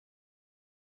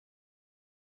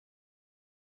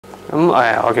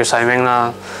我叫世明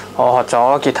啦，我學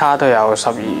咗吉他都有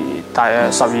大約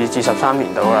12至13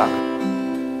年到啦。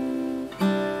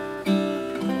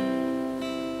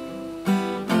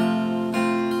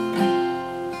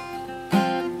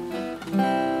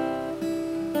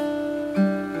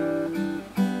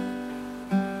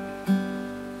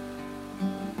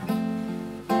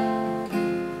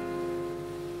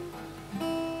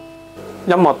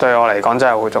音樂對我嚟講真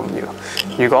係好重要。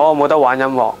如果我冇得玩音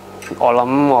樂，我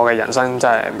諗我嘅人生真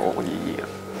係冇意義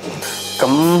嘅。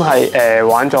咁係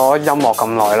玩咗音樂咁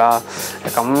耐啦，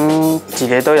咁自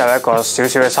己都有一個少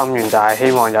少嘅心願，就係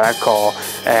希望有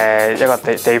一個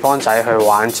地方仔去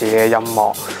玩自己嘅音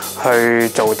樂，去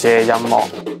做自己嘅音樂。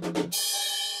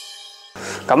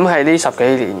咁喺呢10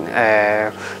幾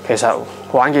年其實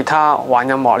玩吉他、玩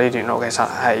音樂呢段路其實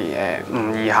係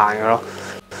唔易行嘅咯。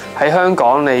喺香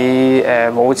港你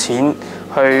冇錢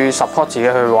去 support 自己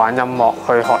去玩音樂、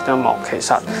去學音樂，其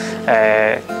實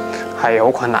係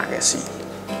好困難嘅事。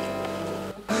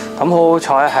咁好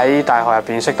彩喺大學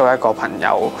入邊識到一個朋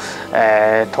友，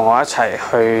同我一齊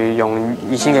去用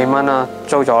2000幾蚊啦，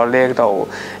租咗呢度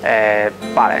100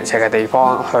零尺嘅地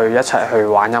方，去一齊去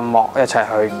玩音樂，一齊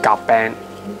去夾 band。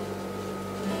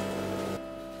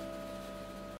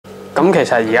咁其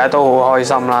實而家都好開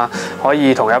心啦，可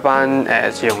以同一班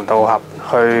志同道合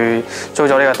去租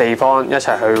咗呢個地方，一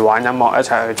齊去玩音樂，一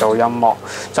齊去做音樂。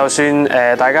就算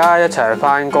大家一齊去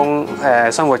返工，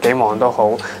生活幾忙都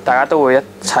好，大家都會一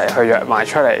齊去約埋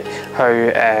出嚟，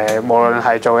去無論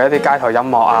係做一啲街頭音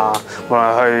樂啊，無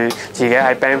論去自己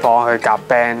喺 band 房去夾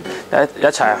band，一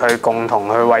齊去共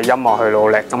同去為音樂去努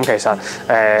力。咁其實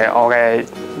我嘅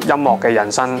音樂嘅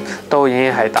人生都已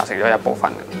經係達成咗一部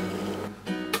分嘅。